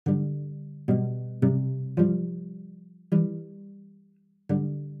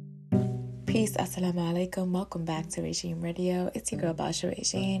Peace, assalamu alaikum. Welcome back to Regine Radio. It's your girl Basha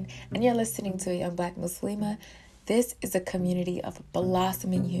Regine, and you're listening to a young black Muslima. This is a community of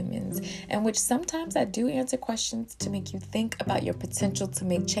blossoming humans in which sometimes I do answer questions to make you think about your potential to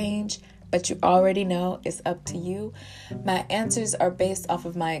make change, but you already know it's up to you. My answers are based off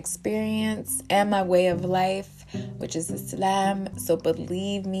of my experience and my way of life, which is Islam. So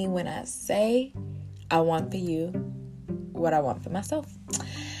believe me when I say I want for you what I want for myself.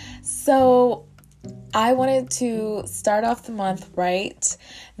 So I wanted to start off the month right.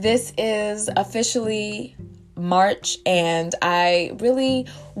 This is officially March, and I really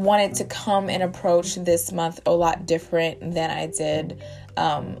wanted to come and approach this month a lot different than I did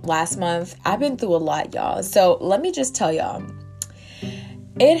last month. I've been through a lot, y'all. So let me just tell y'all,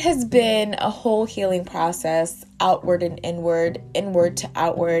 it has been a whole healing process, outward and inward, inward to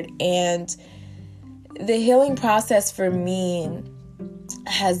outward. And the healing process for me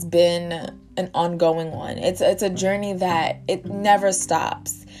has been an ongoing one. It's a journey that it never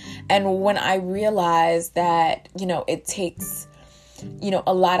stops. And when I realized that, it takes,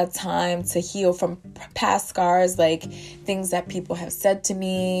 a lot of time to heal from past scars, like things that people have said to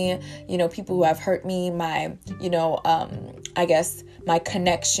me, people who have hurt me, my, I guess my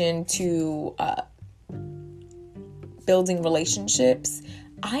connection to building relationships.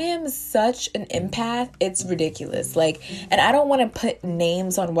 I am such an empath. It's ridiculous. And I don't want to put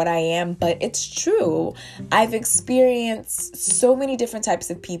names on what I am, but it's true. I've experienced so many different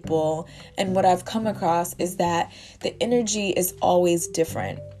types of people. And what I've come across is that the energy is always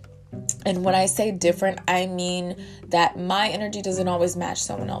different. And when I say different, I mean that my energy doesn't always match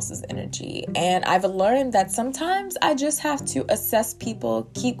someone else's energy. And I've learned that sometimes I just have to assess people,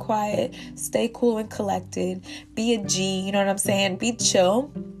 keep quiet, stay cool and collected, be a G, you know what I'm saying? Be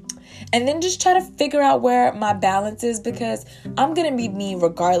chill. And then just try to figure out where my balance is, because I'm going to be me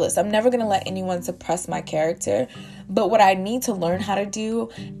regardless. I'm never going to let anyone suppress my character. But what I need to learn how to do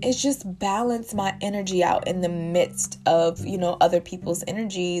is just balance my energy out in the midst of, other people's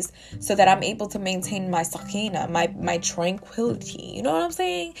energies, so that I'm able to maintain my sakina, my tranquility. You know what I'm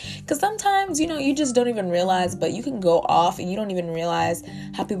saying? Because sometimes, you just don't even realize, but you can go off and you don't even realize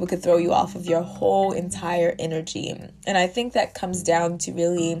how people could throw you off of your whole entire energy. And I think that comes down to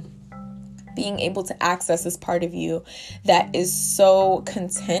really being able to access this part of you that is so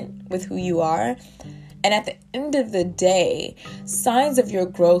content with who you are. And at the end of the day, signs of your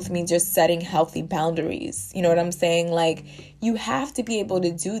growth means you're setting healthy boundaries. You know what I'm saying? You have to be able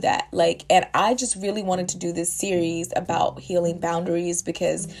to do that. And I just really wanted to do this series about healing boundaries,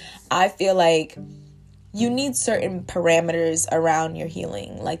 because I feel like you need certain parameters around your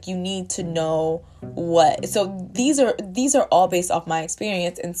healing. You need to know what. So these are all based off my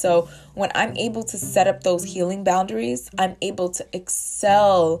experience. And so when I'm able to set up those healing boundaries, I'm able to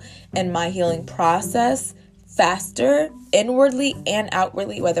excel in my healing process faster, inwardly and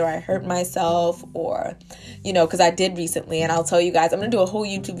outwardly, whether I hurt myself or, because I did recently, and I'll tell you guys, I'm going to do a whole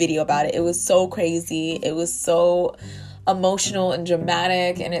YouTube video about it. It was so crazy. It was so emotional and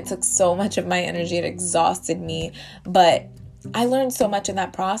dramatic, and it took so much of my energy. It exhausted me, but I learned so much in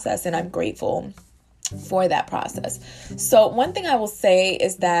that process, and I'm grateful for that process. So one thing I will say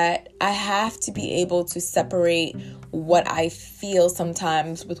is that I have to be able to separate what I feel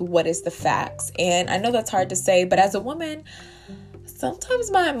sometimes with what is the facts. And I know that's hard to say, but as a woman, sometimes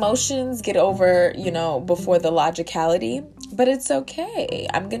my emotions get over, before the logicality, but it's okay.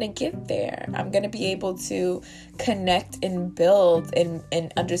 I'm going to get there. I'm going to be able to connect and build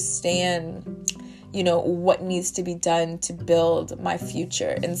and understand, what needs to be done to build my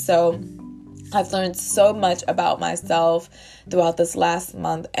future. And so I've learned so much about myself throughout this last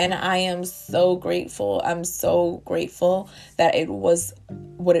month, and I am so grateful. I'm so grateful that it was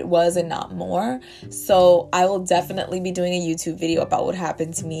what it was and not more. So I will definitely be doing a YouTube video about what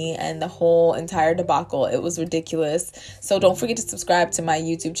happened to me and the whole entire debacle. It was ridiculous. So don't forget to subscribe to my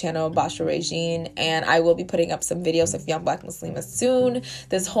YouTube channel, Basha Regine, and I will be putting up some videos of Young Black Muslima soon.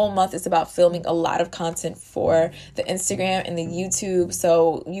 This whole month is about filming a lot of content for the Instagram and the YouTube,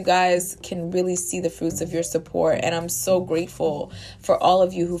 so you guys can really see the fruits of your support. And I'm so grateful for all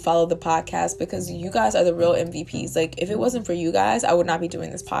of you who follow the podcast, because you guys are the real MVPs. If it wasn't for you guys, I would not be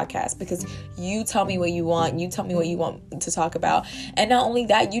doing this podcast, because you tell me what you want. You tell me what you want to talk about. And not only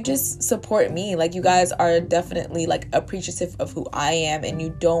that, you just support me. You guys are definitely appreciative of who I am, and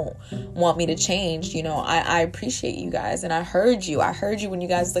you don't want me to change. I appreciate you guys. And I heard you when you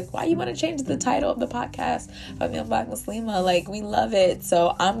guys why you want to change the title of the podcast from Young Black Muslima? We love it.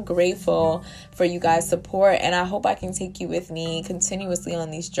 So I'm grateful for you guys' support, and I hope I can take you with me continuously on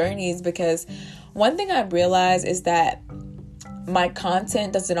these journeys, because one thing I've realized is that my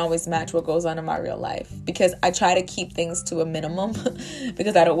content doesn't always match what goes on in my real life, because I try to keep things to a minimum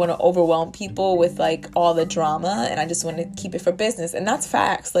because I don't want to overwhelm people with like all the drama, and I just want to keep it for business. And that's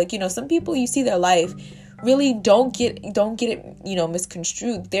facts. Like, some people, you see their life really don't get it,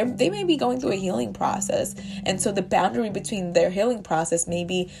 misconstrued. They may be going through a healing process. And so the boundary between their healing process may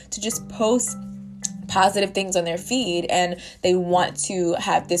be to just post positive things on their feed, and they want to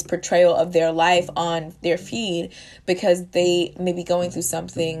have this portrayal of their life on their feed because they may be going through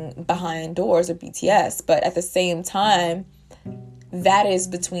something behind doors or BTS. But at the same time, that is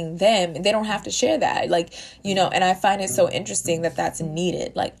between them. They don't have to share that. And I find it so interesting that that's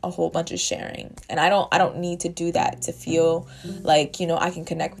needed, like a whole bunch of sharing. And I don't need to do that to feel like, I can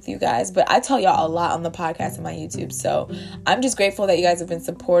connect with you guys. But I tell y'all a lot on the podcast and my YouTube. So I'm just grateful that you guys have been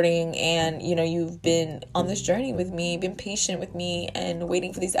supporting, and, you've been on this journey with me, been patient with me and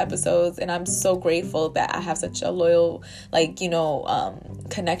waiting for these episodes. And I'm so grateful that I have such a loyal,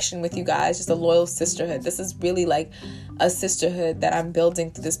 connection with you guys, just a loyal sisterhood. This is really like a sisterhood that I'm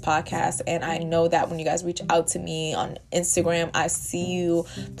building through this podcast. And I know that when you guys reach out to me on Instagram, I see you.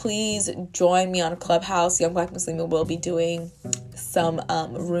 Please join me on Clubhouse. Young Black Muslima will be doing some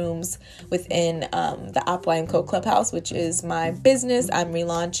rooms within the Apwa & Co Clubhouse, which is my business I'm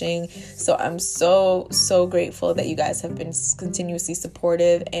relaunching. So I'm so grateful that you guys have been continuously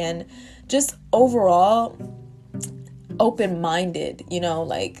supportive and just overall open-minded.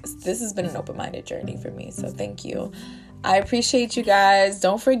 This has been an open-minded journey for me. So thank you. I appreciate you guys.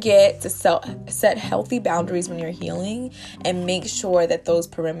 Don't forget to set healthy boundaries when you're healing, and make sure that those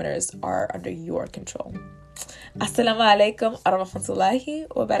perimeters are under your control. Assalamu alaikum wa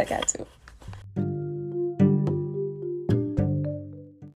rahmatullahi wa barakatuh.